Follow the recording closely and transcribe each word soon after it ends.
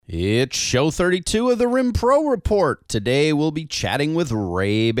It's show 32 of the Rim Pro Report. Today we'll be chatting with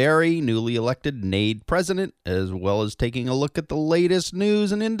Ray Berry, newly elected NAID president, as well as taking a look at the latest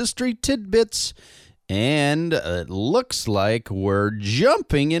news and industry tidbits. And it looks like we're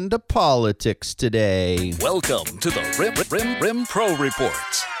jumping into politics today. Welcome to the Rim Pro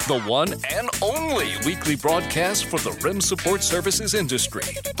Reports, the one and only weekly broadcast for the rim support services industry.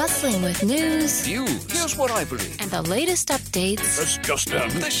 Bustling with news, Views, here's what I believe, and the latest updates. That's just them.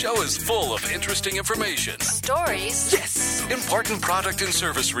 This show is full of interesting information. Stories. Yes. Important product and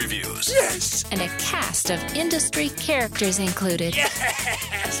service reviews. Yes. And a cast of industry characters included.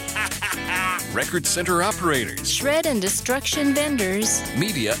 Yes. Record center operators. Shred and destruction vendors.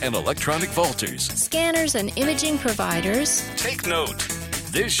 Media and electronic vaulters. Scanners and imaging providers. Take note.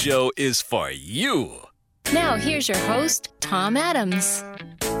 This show is for you. Now here's your host, Tom Adams.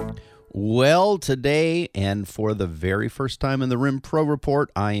 Well, today, and for the very first time in the Rim Pro Report,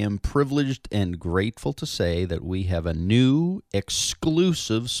 I am privileged and grateful to say that we have a new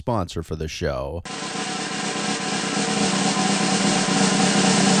exclusive sponsor for the show.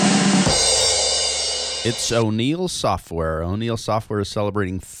 It's O'Neill Software. O'Neill Software is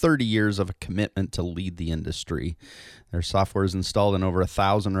celebrating 30 years of a commitment to lead the industry. Their software is installed in over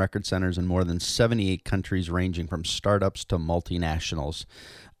 1,000 record centers in more than 78 countries, ranging from startups to multinationals.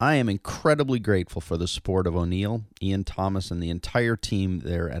 I am incredibly grateful for the support of O'Neill, Ian Thomas, and the entire team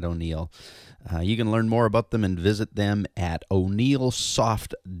there at O'Neill. You can learn more about them and visit them at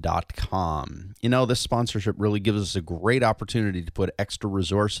o'neillsoft.com. You know, this sponsorship really gives us a great opportunity to put extra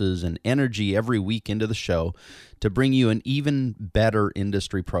resources and energy every week into the show to bring you an even better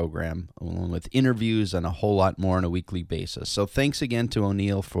industry program, along with interviews and a whole lot more on a weekly basis. So thanks again to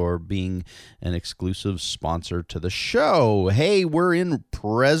O'Neill for being an exclusive sponsor to the show. Hey, we're in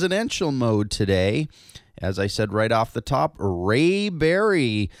presidential mode today. As I said right off the top, Ray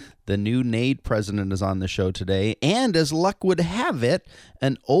Berry, the new NAID president, is on the show today. And as luck would have it,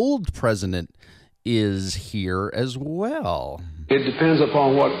 an old president is here as well. It depends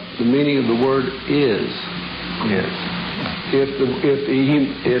upon what the meaning of the word is. Yes. If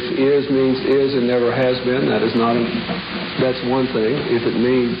is means is and never has been, that's one thing. If it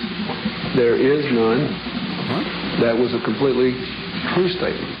means there is none, that was a completely true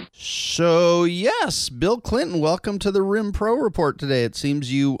statement. So, yes, Bill Clinton, welcome to the Rim Pro Report today. It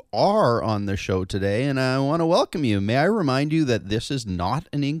seems you are on the show today, and I want to welcome you. May I remind you that this is not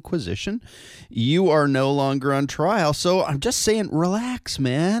an inquisition? You are no longer on trial, so I'm just saying, relax,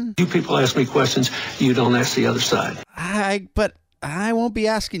 man. You people ask me questions, you don't ask the other side. But I won't be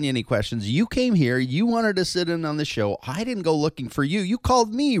asking you any questions. You came here, you wanted to sit in on the show. I didn't go looking for you. You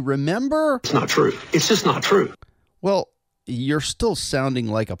called me, remember? It's not true. It's just not true. Well, you're still sounding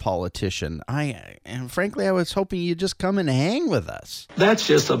like a politician. And frankly, I was hoping you'd just come and hang with us. That's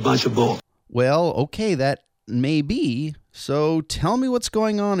just a bunch of bull. Well, okay, that may be. So tell me what's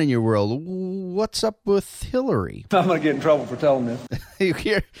going on in your world. What's up with Hillary? I'm going to get in trouble for telling this.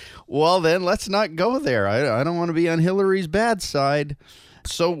 Well, then let's not go there. I don't want to be on Hillary's bad side.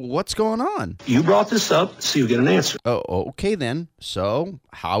 So what's going on? You brought this up, so you get an answer. Oh, okay then. So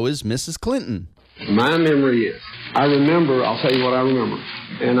how is Mrs. Clinton? My memory is, I'll tell you what I remember,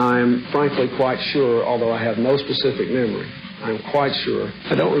 and I'm frankly quite sure, although I have no specific memory, I'm quite sure.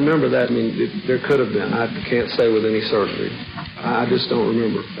 I don't remember that. I mean, there could have been. I can't say with any certainty. I just don't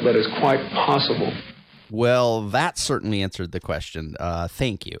remember. But it's quite possible. Well, that certainly answered the question.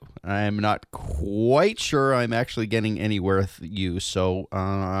 Thank you. I'm not quite sure I'm actually getting anywhere with you, so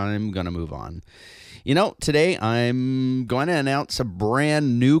I'm going to move on. You know, today I'm going to announce a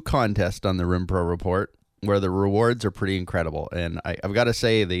brand new contest on the Rim Pro Report where the rewards are pretty incredible. And I've got to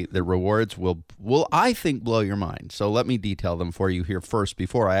say the rewards will, I think, blow your mind. So let me detail them for you here first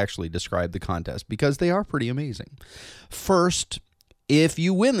before I actually describe the contest, because they are pretty amazing. First, if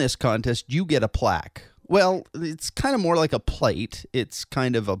you win this contest, you get a plaque. Well, it's kind of more like a plate. It's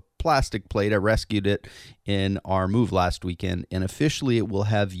kind of a plastic plate. I rescued it in our move last weekend, and officially it will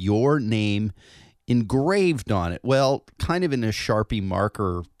have your name engraved on it. Well, kind of in a Sharpie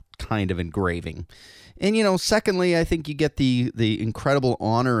marker kind of engraving. And, you know, secondly, I think you get the incredible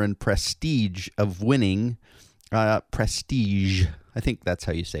honor and prestige of winning, prestige, I think that's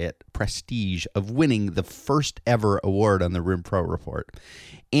how you say it, prestige of winning the first ever award on the Rim Pro Report.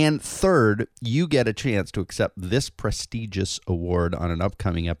 And third, you get a chance to accept this prestigious award on an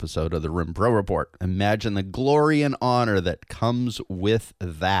upcoming episode of the Rim Pro Report. Imagine the glory and honor that comes with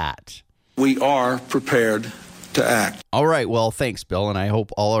that. We are prepared to act. All right. Well, thanks, Bill. And I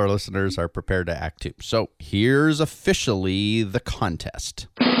hope all our listeners are prepared to act too. So here's officially the contest.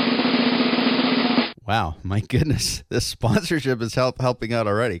 Wow, my goodness. This sponsorship is helping out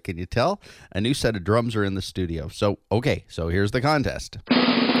already. Can you tell? A new set of drums are in the studio. So here's the contest.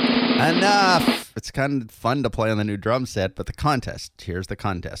 Enough. It's kind of fun to play on the new drum set, but here's the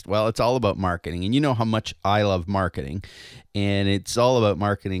contest. Well, it's all about marketing, and you know how much I love marketing, and it's all about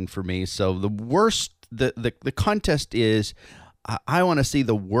marketing for me. So the contest is, I want to see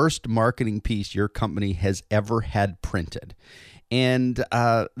the worst marketing piece your company has ever had printed. And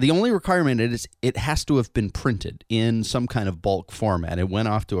the only requirement is it has to have been printed in some kind of bulk format. It went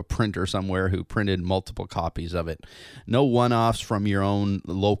off to a printer somewhere who printed multiple copies of it. No one-offs from your own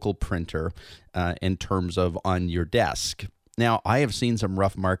local printer in terms of on your desk. Now, I have seen some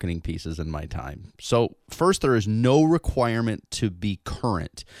rough marketing pieces in my time. So first, there is no requirement to be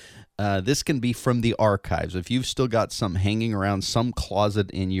current. This can be from the archives. If you've still got some hanging around some closet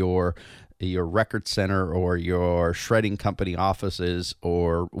in your record center or your shredding company offices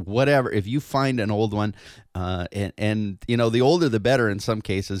or whatever, if you find an old one, and you know, the older the better in some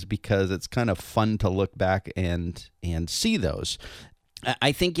cases, because it's kind of fun to look back and see those.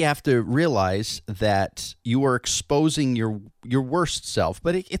 I think you have to realize that you are exposing your worst self,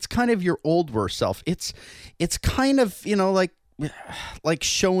 but it's kind of your old worst self. It's kind of, you know, like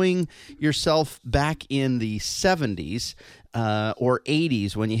showing yourself back in the 70s or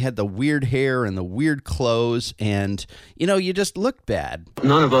 80s when you had the weird hair and the weird clothes and, you know, you just looked bad.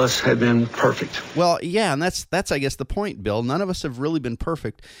 None of us have been perfect. Well, yeah, and that's I guess the point, Bill. None of us have really been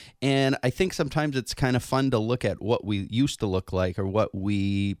perfect, and I think sometimes it's kind of fun to look at what we used to look like or what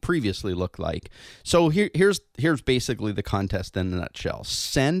we previously looked like. So here's basically the contest in a nutshell.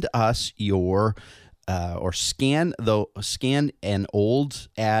 Send us your or scan an old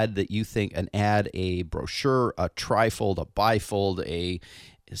ad that you think, an ad, a brochure, a trifold, a bifold,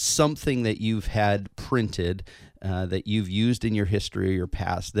 something that you've had printed that you've used in your history or your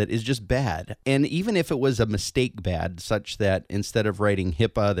past that is just bad. And even if it was a mistake bad, such that instead of writing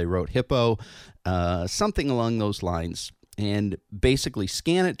HIPAA, they wrote hippo, something along those lines. And basically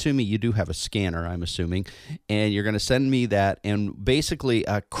scan it to me. You do have a scanner, I'm assuming, and you're going to send me that. And basically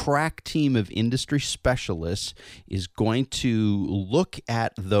a crack team of industry specialists is going to look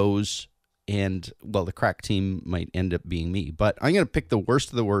at those. And, well, the crack team might end up being me, but I'm going to pick the worst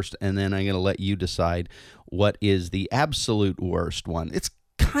of the worst, and then I'm going to let you decide what is the absolute worst one. It's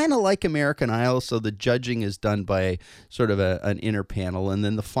kind of like American Idol, so the judging is done by sort of an inner panel, and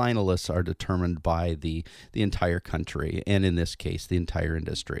then the finalists are determined by the entire country, and in this case, the entire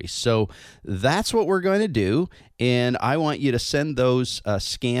industry. So that's what we're going to do, and I want you to send those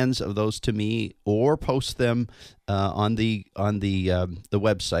scans of those to me or post them on the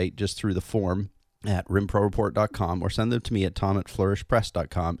website just through the form at rimproreport.com, or send them to me at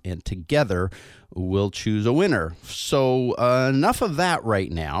tom@flourishpress.com, and together we'll choose a winner. So enough of that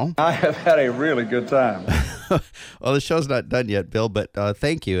right now. I have had a really good time. Well, the show's not done yet, Bill, but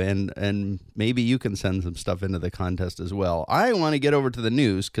thank you, and maybe you can send some stuff into the contest as well. I want to get over to the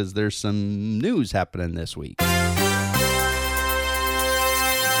news because there's some news happening this week.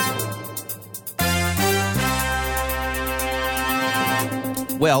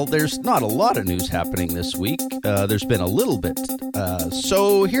 Well, there's not a lot of news happening this week. There's been a little bit.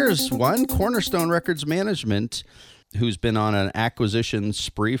 So here's one. Cornerstone Records Management, who's been on an acquisition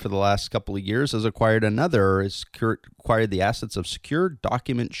spree for the last couple of years, has acquired the assets of Secure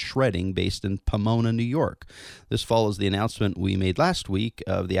Document Shredding based in Pomona, New York. This follows the announcement we made last week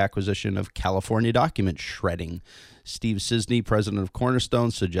of the acquisition of California Document Shredding. Steve Cisney, president of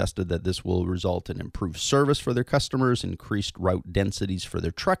Cornerstone, suggested that this will result in improved service for their customers, increased route densities for their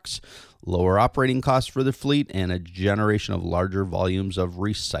trucks, lower operating costs for their fleet, and a generation of larger volumes of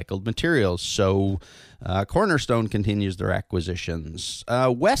recycled materials. So Cornerstone continues their acquisitions.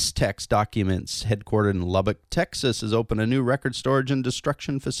 Westex Documents, headquartered in Lubbock, Texas, has opened a new record storage and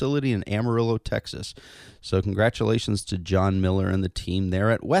destruction facility in Amarillo, Texas. So congratulations to John Miller and the team there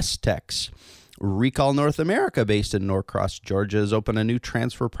at Westex. Recall North America, based in Norcross, Georgia, has opened a new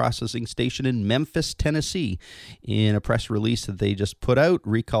transfer processing station in Memphis, Tennessee. In a press release that they just put out,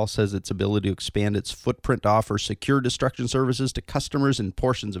 Recall says its ability to expand its footprint to offer secure destruction services to customers in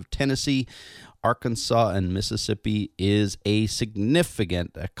portions of Tennessee, Arkansas, and Mississippi is a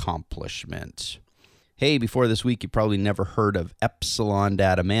significant accomplishment. Hey, before this week, you probably never heard of Epsilon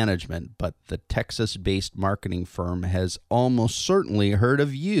Data Management, but the Texas-based marketing firm has almost certainly heard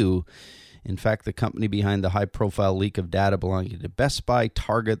of you. In fact, the company behind the high-profile leak of data belonging to Best Buy,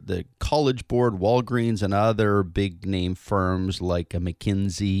 Target, the College Board, Walgreens, and other big-name firms like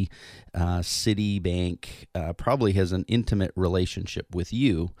McKinsey, Citibank, probably has an intimate relationship with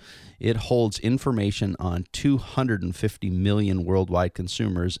you. It holds information on 250 million worldwide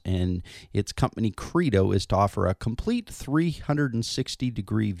consumers, and its company credo is to offer a complete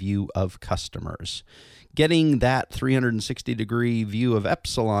 360-degree view of customers. Getting that 360-degree view of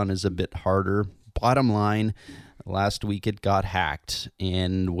Epsilon is a bit harder. Bottom line, last week it got hacked,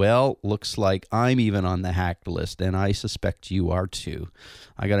 and well, looks like I'm even on the hacked list, and I suspect you are too.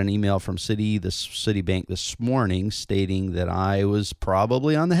 I got an email from Citibank this morning stating that I was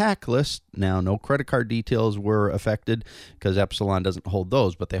probably on the hack list. Now, no credit card details were affected because Epsilon doesn't hold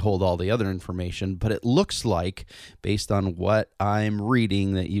those, but they hold all the other information. But it looks like, based on what I'm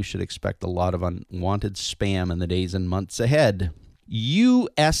reading, that you should expect a lot of unwanted spam in the days and months ahead.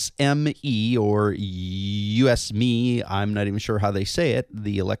 USME, or USME, I'm not even sure how they say it,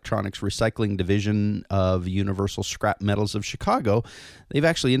 the Electronics Recycling Division of Universal Scrap Metals of Chicago, they've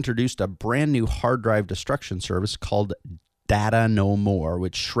actually introduced a brand new hard drive destruction service called Data No More,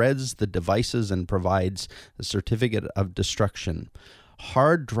 which shreds the devices and provides a certificate of destruction.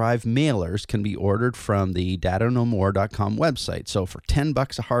 Hard drive mailers can be ordered from the datanomore.com website. So for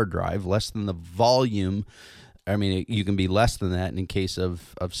 $10 a hard drive, less than the volume, I mean, you can be less than that in case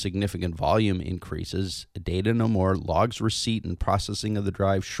of significant volume increases. Data No More logs receipt and processing of the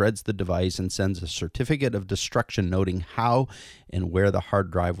drive, shreds the device, and sends a certificate of destruction noting how and where the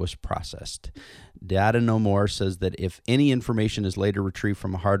hard drive was processed. Data No More says that if any information is later retrieved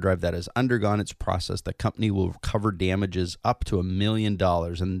from a hard drive that has undergone its process, the company will recover damages up to $1 million,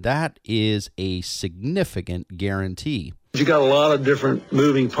 and that is a significant guarantee. You got a lot of different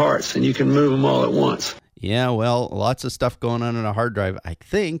moving parts, and you can move them all at once. Yeah, well, lots of stuff going on a hard drive, I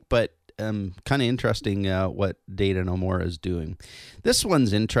think, but kind of interesting what Data No More is doing. This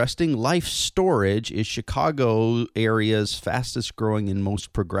one's interesting. Life Storage is Chicago area's fastest growing and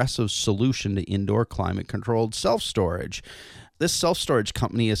most progressive solution to indoor climate-controlled self-storage. This self-storage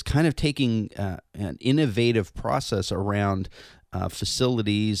company is kind of taking an innovative process around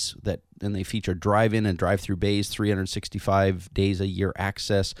facilities and they feature drive-in and drive-through bays, 365 days a year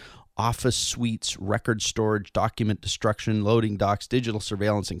access, office suites, record storage, document destruction, loading docks, digital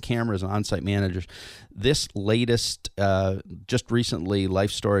surveillance, and cameras and on-site managers. This latest, just recently,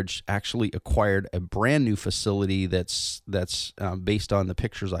 Life Storage actually acquired a brand new facility that's based on the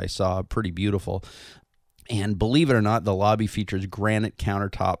pictures I saw, pretty beautiful. And believe it or not, the lobby features granite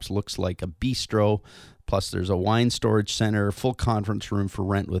countertops, looks like a bistro. Plus, there's a wine storage center, full conference room for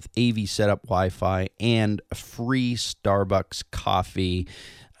rent with AV setup, Wi-Fi, and a free Starbucks coffee.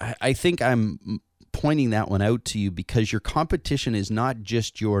 I think I'm pointing that one out to you because your competition is not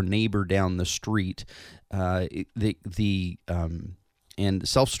just your neighbor down the street. And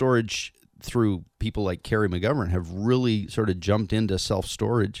self-storage through people like Carrie McGovern have really sort of jumped into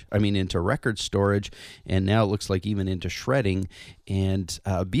into record storage, and now it looks like even into shredding. And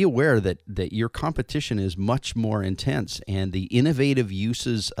be aware that your competition is much more intense, and the innovative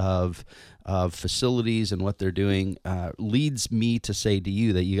uses of facilities and what they're doing leads me to say to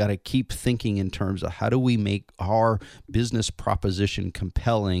you that you got to keep thinking in terms of how do we make our business proposition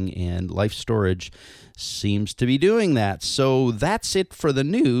compelling, and Life Storage seems to be doing that. So that's it for the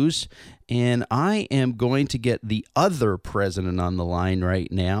news, and I am going to get the other president on the line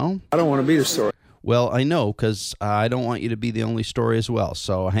right now. I don't want to be the story. Well, I know, because I don't want you to be the only story as well.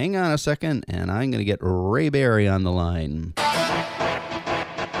 So hang on a second, and I'm going to get Ray Berry on the line.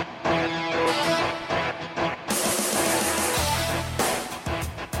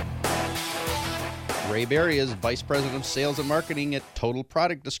 Ray Berry is Vice President of Sales and Marketing at Total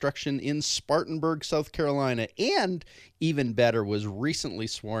Product Destruction in Spartanburg, South Carolina, and even better, was recently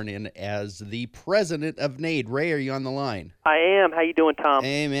sworn in as the President of NAID. Ray, are you on the line? I am. How you doing, Tom?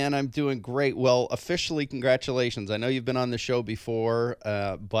 Hey, man, I'm doing great. Well, officially, congratulations. I know you've been on the show before,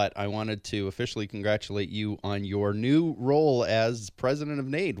 but I wanted to officially congratulate you on your new role as President of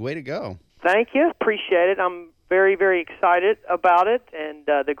NAID. Way to go. Thank you. Appreciate it. I'm very, very excited about it, and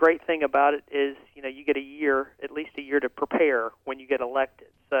the great thing about it is, you get at least a year to prepare when you get elected.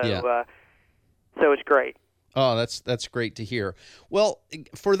 So, yeah. So it's great. Oh, that's great to hear. Well,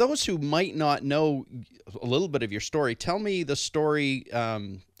 for those who might not know a little bit of your story, tell me the story.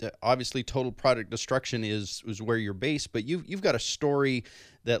 Obviously, Total Product Destruction is where you're based, but you've got a story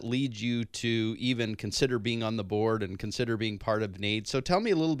that leads you to even consider being on the board and consider being part of NAID. So tell me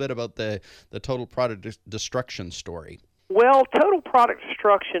a little bit about the Total Product Destruction story. Well, Total Product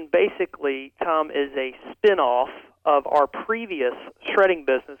Destruction basically, Tom, is a spin-off of our previous shredding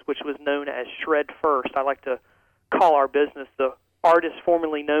business, which was known as Shred First. I like to call our business the artist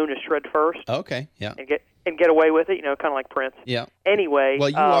formerly known as Shred First. Okay, yeah. And get away with it, kind of like Prince. Yeah. Anyway.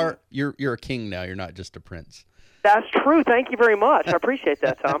 Well, you're a king now. You're not just a prince. That's true. Thank you very much. I appreciate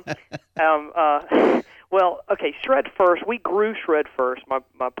that, Tom. Well, okay, Shred First. We grew Shred First,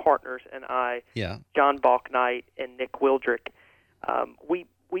 my partners and I, John Balknight and Nick Wildrick. We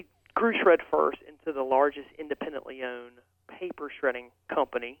grew Shred First into the largest independently owned paper shredding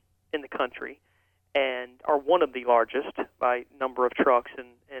company in the country, and are one of the largest by number of trucks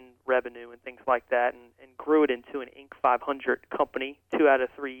and revenue and things like that, and grew it into an Inc. 500 company 2 out of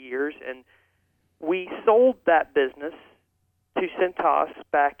 3 years. And we sold that business to Cintas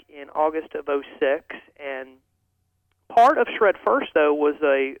back in August of 2006, and part of Shred First, though, was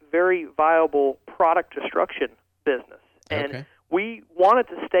a very viable product destruction business. And we wanted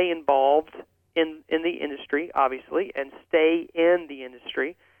to stay involved in the industry, obviously, and stay in the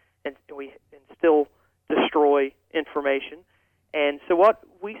industry, and still destroy information. And so what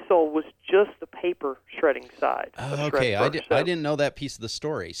we sold was just the paper shredding side. Okay, I didn't know that piece of the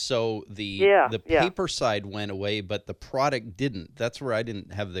story. So the paper side went away, but the product didn't. That's where I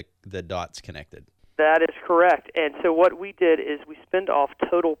didn't have the dots connected. That is correct. And so what we did is we spinned off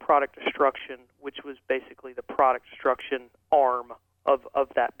Total Product Destruction, which was basically the product destruction arm of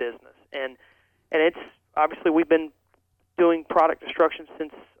that business. And it's obviously we've been doing product destruction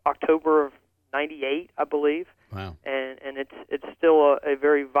since October of '98, I believe. Wow. And it's still a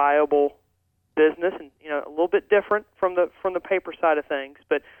very viable business, and a little bit different from the paper side of things.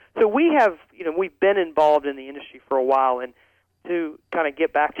 But so we have we've been involved in the industry for a while. And to kind of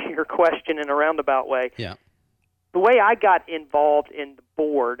get back to your question in a roundabout way, the way I got involved in the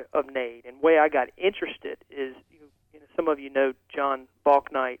board of NADE and the way I got interested is some of you know John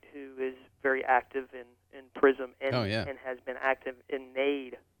Balknight, who is very active in PRISM and has been active in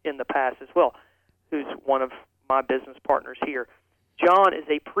NADE in the past as well, who's one of my business partners here. John is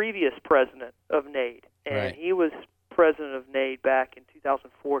a previous president of NADE, and he was president of NADE back in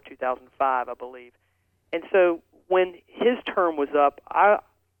 2004, 2005, I believe. And so when his term was up,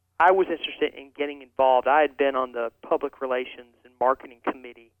 I was interested in getting involved. I had been on the public relations and marketing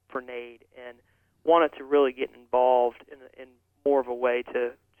committee for NADE and wanted to really get involved in more of a way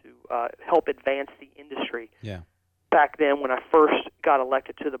to help advance the industry. Yeah. Back then, when I first got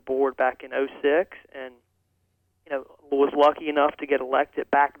elected to the board back in 2006, and was lucky enough to get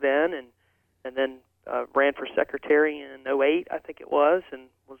elected back then, and then ran for secretary in 2008, I think it was, and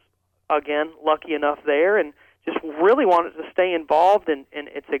was again lucky enough there, and just really wanted to stay involved. And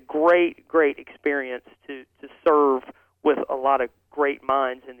it's a great experience to serve with a lot of great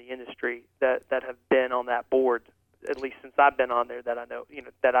minds in the industry that have been on that board, at least since I've been on there,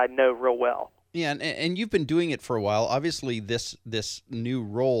 that I know real well. Yeah, and you've been doing it for a while. Obviously, this new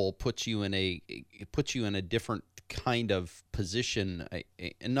role puts you in a different kind of position,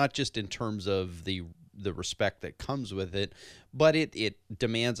 and not just in terms of the respect that comes with it, but it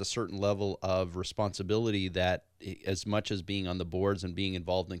demands a certain level of responsibility that, as much as being on the boards and being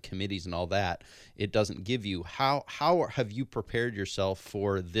involved in committees and all that, it doesn't give you. How have you prepared yourself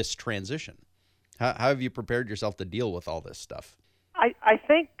for this transition? How have you prepared yourself to deal with all this stuff? I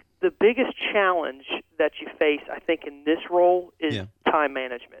think the biggest challenge that you face, I think, in this role is time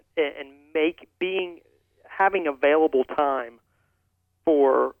management and having available time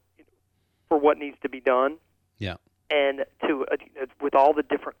for what needs to be done. Yeah. And to with all the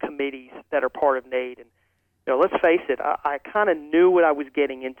different committees that are part of NADE. And let's face it, I kind of knew what I was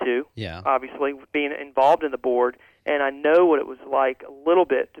getting into. Yeah. Obviously, being involved in the board, and I know what it was like a little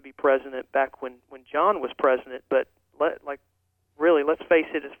bit to be president back when John was president. But let's face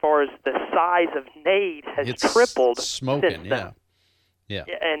it, as far as the size of NADE has tripled since then. Yeah.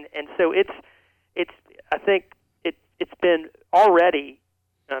 And so it's I think it's been already.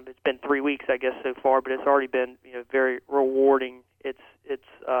 It's been 3 weeks, I guess, so far, but it's already been very rewarding. It's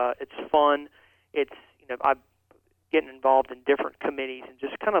fun. It's I'm getting involved in different committees and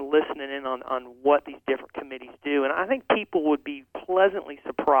just kind of listening in on what these different committees do. And I think people would be pleasantly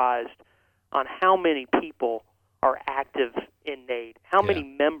surprised on how many people are active in NADE, how many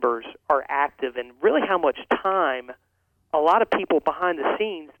members are active, and really how much time a lot of people behind the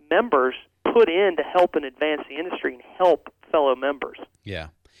scenes, members, put in to help and advance the industry and help fellow members. Yeah.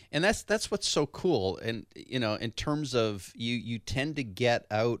 And that's what's so cool. And, in terms of you tend to get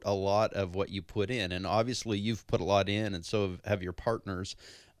out a lot of what you put in. And obviously you've put a lot in, and so have your partners.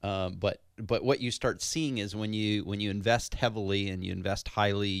 But what you start seeing is when you invest heavily and you invest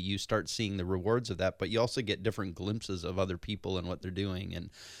highly, you start seeing the rewards of that. But you also get different glimpses of other people and what they're doing, and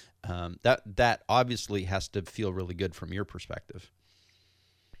that obviously has to feel really good from your perspective.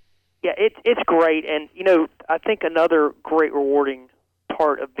 Yeah, it's great, and I think another great rewarding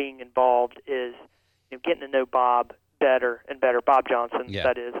part of being involved is getting to know Bob better and better. Bob Johnson,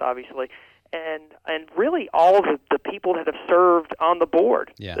 that is, obviously. And really all of the people that have served on the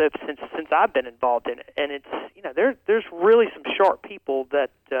board since I've been involved in it. And it's there's really some sharp people that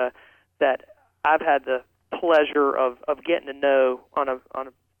I've had the pleasure of getting to know on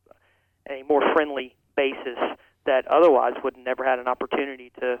a more friendly basis that otherwise would have never had an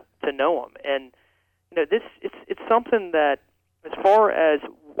opportunity to know them. And it's something that, as far as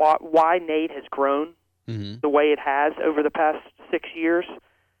why NADE has grown the way it has over the past 6 years,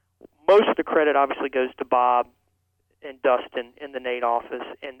 most of the credit obviously goes to Bob and Dustin in the NADE office,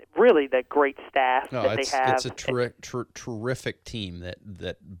 and really that great staff that they have. It's a terrific team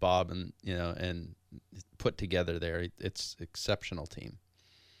that Bob and put together there. It's an exceptional team.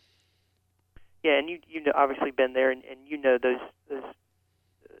 Yeah, and you've obviously been there, and those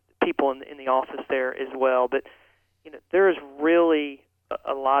people in the office there as well. But there is really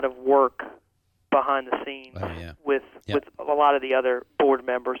a lot of work behind the scenes with a lot of the other board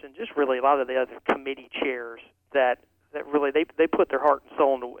members and just really a lot of the other committee chairs that really they put their heart and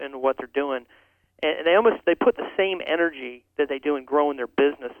soul into what they're doing, and they put the same energy that they do in growing their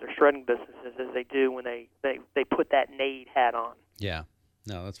business, their shredding businesses, as they do when they put that NADE hat on. Yeah.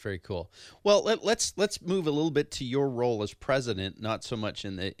 No, that's very cool. Well, let's move a little bit to your role as president, not so much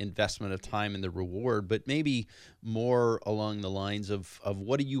in the investment of time and the reward, but maybe more along the lines of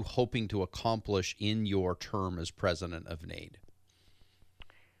what are you hoping to accomplish in your term as president of NADE?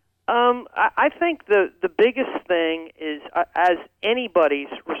 I think the biggest thing is, as anybody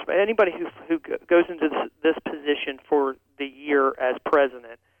who goes into this position for the year as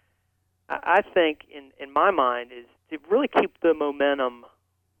president, I think in my mind is to really keep the momentum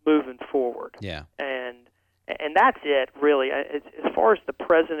moving forward. Yeah. And that's it, really. As far as the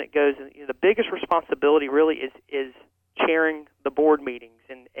president goes, the biggest responsibility really is chairing the board meetings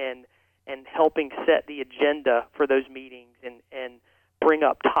and helping set the agenda for those meetings and bring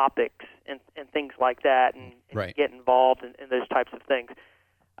up topics and things like that and get involved in those types of things.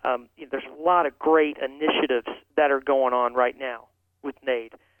 There's a lot of great initiatives that are going on right now with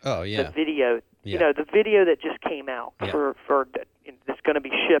NADE. Oh, yeah. The video, the video that just came out for that's going to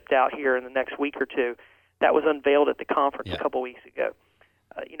be shipped out here in the next week or two, that was unveiled at the conference a couple weeks ago.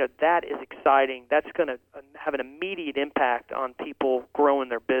 That is exciting. That's going to have an immediate impact on people growing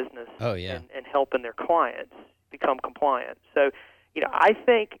their business and helping their clients become compliant. So, I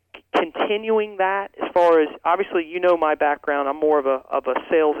think continuing that, as far as, obviously, my background, I'm more of a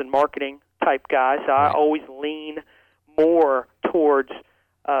sales and marketing type guy, so I always lean more towards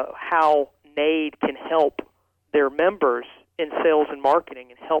how NADE can help their members in sales and marketing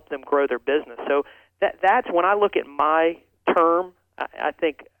and help them grow their business. So that's when I look at my term, I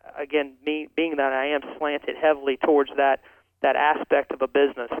think, again, me being that I am slanted heavily towards that aspect of a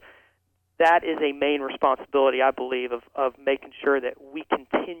business, that is a main responsibility, I believe, of making sure that we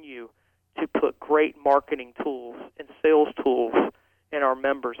continue to put great marketing tools and sales tools in our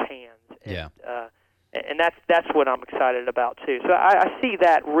members' hands. And that's what I'm excited about, too. So I see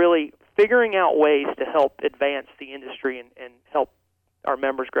that really figuring out ways to help advance the industry and help our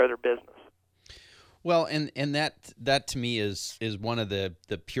members grow their business. Well, and that to me is one of the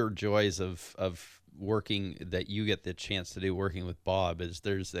pure joys of working that you get the chance to do working with Bob. Is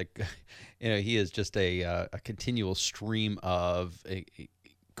there's he is just a continual stream of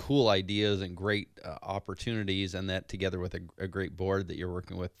cool ideas and great opportunities, and that together with a great board that you're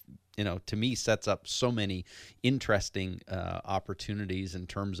working with, to me sets up so many interesting opportunities in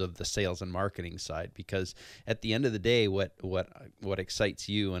terms of the sales and marketing side. Because at the end of the day, what excites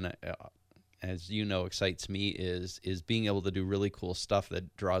you and as you know, excites me is being able to do really cool stuff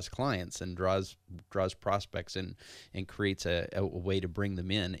that draws clients and draws prospects and creates a way to bring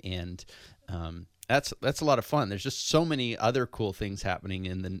them in. And that's a lot of fun. There's just so many other cool things happening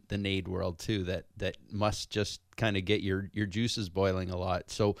in the NADE world too that must just kind of get your juices boiling a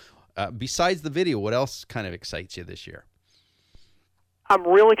lot. So besides the video, what else kind of excites you this year? I'm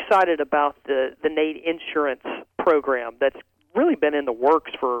real excited about the NADE insurance program that's really been in the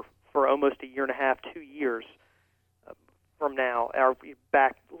works for almost a year and a half, 2 years from now.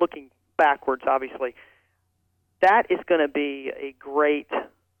 Looking backwards, obviously, that is going to be a great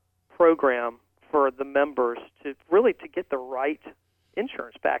program for the members to get the right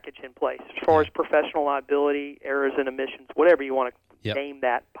insurance package in place as far as professional liability, errors and omissions, whatever you want to name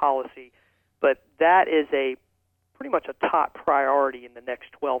that policy. But that is pretty much a top priority in the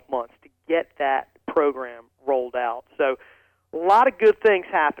next 12 months to get that program rolled out. So a lot of good things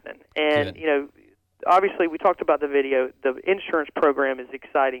happening. And, obviously we talked about the video. The insurance program is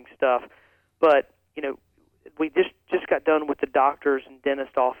exciting stuff. But, we just got done with the doctors and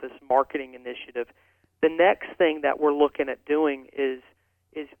dentist office marketing initiative. The next thing that we're looking at doing is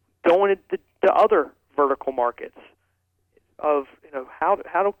going to other vertical markets of,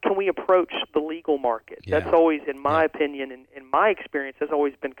 how can we approach the legal market? Yeah. That's always, in my opinion, and in my experience, has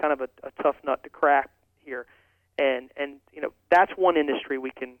always been kind of a tough nut to crack here. And that's one industry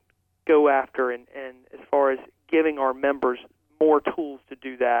we can go after, and as far as giving our members more tools to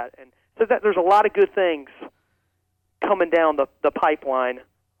do that. And so that there's a lot of good things coming down the pipeline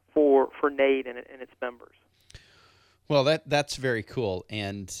for NADE and its members. Well, that's very cool,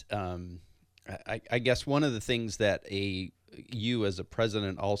 and I guess one of the things that you as a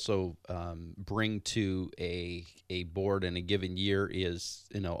president also bring to a board in a given year is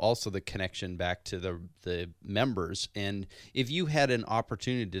also the connection back to the members. And if you had an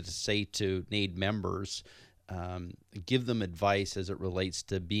opportunity to say to NADE members, give them advice as it relates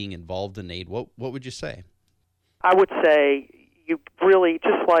to being involved in NADE, what would you say? I would say you really,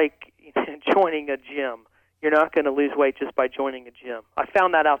 just like joining a gym, you're not going to lose weight just by joining a gym. I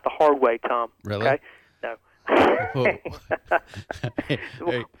found that out the hard way, Tom. Really? Okay? No.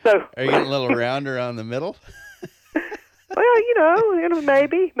 So, are you getting a little rounder on the middle? Well,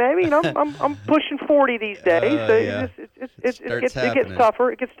 maybe. I'm pushing 40 these days. So yeah. It gets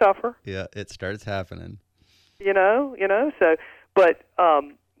tougher. It gets tougher. Yeah, it starts happening. So, but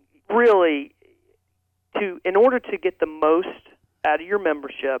really, in order to get the most out of your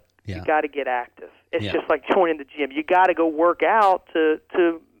membership, you got to get active. It's just like joining the gym. You got to go work out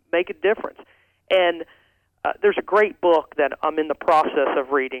to make a difference. And there's a great book that I'm in the process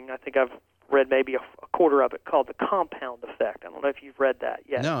of reading. I think I've read maybe a quarter of it, called The Compound Effect. I don't know if you've read that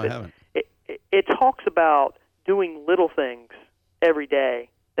yet. No, I haven't. It talks about doing little things every day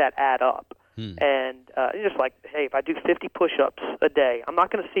that add up. And just like, hey, if I do 50 push-ups a day, I'm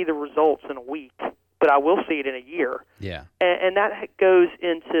not going to see the results in a week, but I will see it in a year. Yeah. And that goes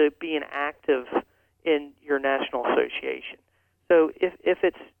into being active in your national association. So if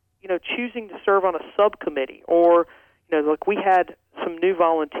it's, choosing to serve on a subcommittee, or, like we had some new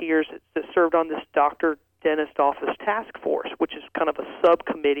volunteers that served on this doctor dentist office task force, which is kind of a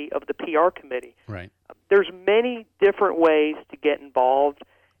subcommittee of the PR committee. Right. There's many different ways to get involved,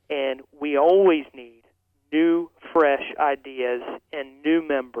 and we always need new, fresh ideas and new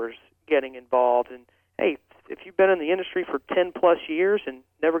members getting involved. And, hey, if you've been in the industry for 10-plus years and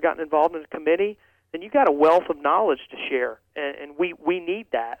never gotten involved in a committee, then you've got a wealth of knowledge to share, and we need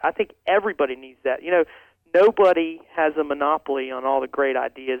that. I think everybody needs that. Nobody has a monopoly on all the great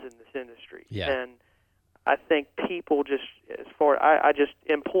ideas in this industry. Yeah. And I think people just, I just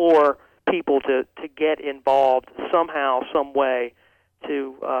implore people to get involved somehow, some way,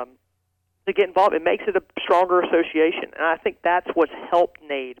 to get involved. It makes it a stronger association, and I think that's what's helped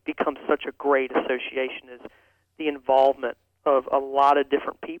NADE become such a great association, is the involvement of a lot of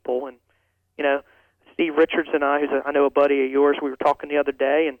different people. And Steve Richards and I, I know a buddy of yours, we were talking the other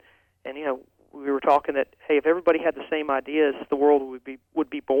day, and we were talking that, hey, if everybody had the same ideas, the world would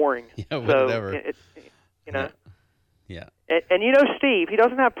be boring. Yeah, whatever. Yeah. And Steve, he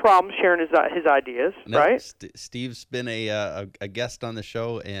doesn't have problems sharing his ideas, no, right? Steve's been a guest on the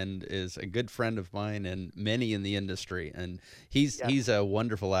show and is a good friend of mine and many in the industry, and he's a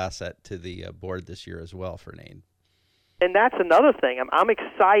wonderful asset to the board this year as well for NADE. And that's another thing. I'm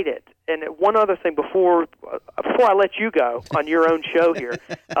excited. And one other thing before I let you go on your own show here,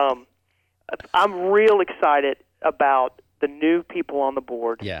 I'm real excited about the new people on the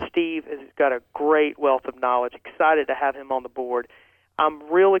board. Yeah. Steve has got a great wealth of knowledge. Excited to have him on the board. I'm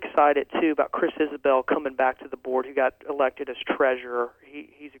real excited, too, about Chris Isabel coming back to the board, who got elected as treasurer.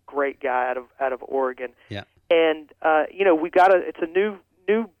 He's a great guy out of Oregon. Yeah. And, it's a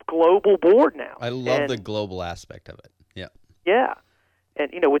new global board now. I love the global aspect of it. Yeah. Yeah.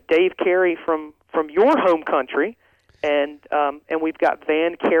 And, with Dave Carey from your home country, and we've got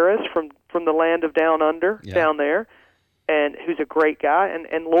Van Karis from the land of Down Under, down there, and who's a great guy,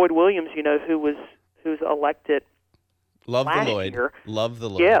 and Lloyd Williams, who's elected last year. Love the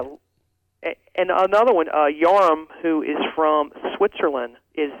Lloyd. Yeah. And another one, Yarm, who is from Switzerland,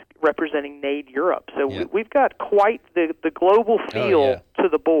 is representing NADE Europe. So we've got quite the global feel to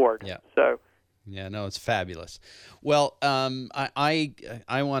the board. Yeah. So Yeah, no, it's fabulous. Well, I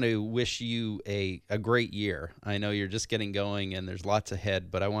want to wish you a great year. I know you're just getting going and there's lots ahead,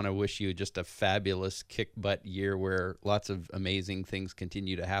 but I want to wish you just a fabulous kick-butt year where lots of amazing things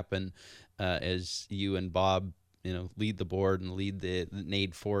continue to happen as you and Bob, lead the board and lead the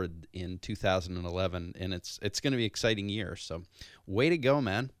NAID forward in 2011. And it's going to be an exciting year. So way to go,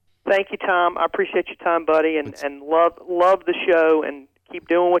 man. Thank you, Tom. I appreciate your time, buddy, and love the show, and keep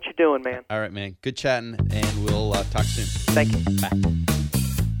doing what you're doing, man. All right, man. Good chatting, and we'll talk soon. Thank you. Bye.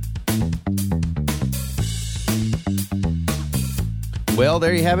 Well,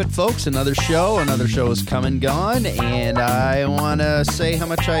 there you have it, folks. Another show is come and gone, and I want to say how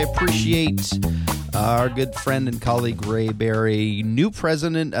much I appreciate our good friend and colleague Ray Berry, new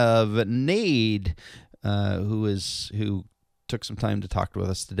president of NAID, who took some time to talk with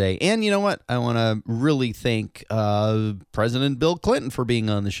us today. And you know what? I want to really thank President Bill Clinton for being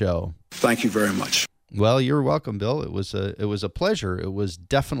on the show. Thank you very much. Well, you're welcome, Bill. It was a pleasure. It was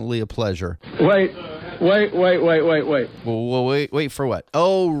definitely a pleasure. Wait. Well, wait for what?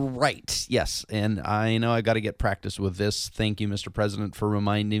 Oh, right. Yes. And I know I got to get practice with this. Thank you, Mr. President, for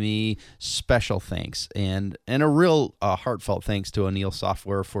reminding me. Special thanks. And a real heartfelt thanks to O'Neill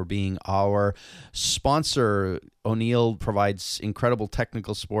Software for being our sponsor. O'Neill provides incredible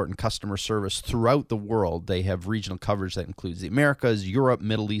technical support and customer service throughout the world. They have regional coverage that includes the Americas, Europe,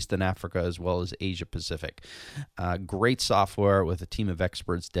 Middle East, and Africa, as well as Asia Pacific. Great software with a team of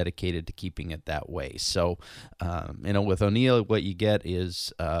experts dedicated to keeping it that way. So, with O'Neill, what you get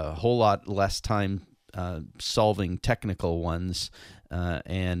is a whole lot less time solving technical ones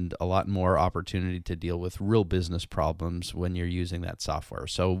and a lot more opportunity to deal with real business problems when you're using that software.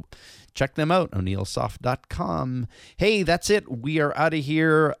 So check them out, o'neillsoft.com. Hey, that's it. We are out of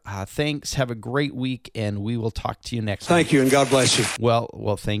here. Thanks. Have a great week, and we will talk to you next week. Thank you, and God bless you.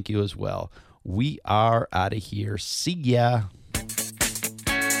 Well, thank you as well. We are out of here. See ya.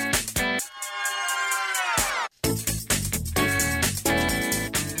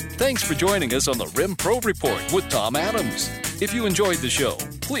 Thanks for joining us on the RIM Pro Report with Tom Adams. If you enjoyed the show,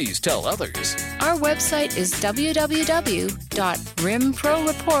 please tell others. Our website is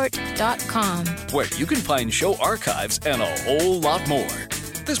www.rimproreport.com, where you can find show archives and a whole lot more.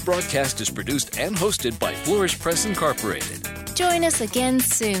 This broadcast is produced and hosted by Flourish Press Incorporated. Join us again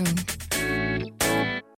soon.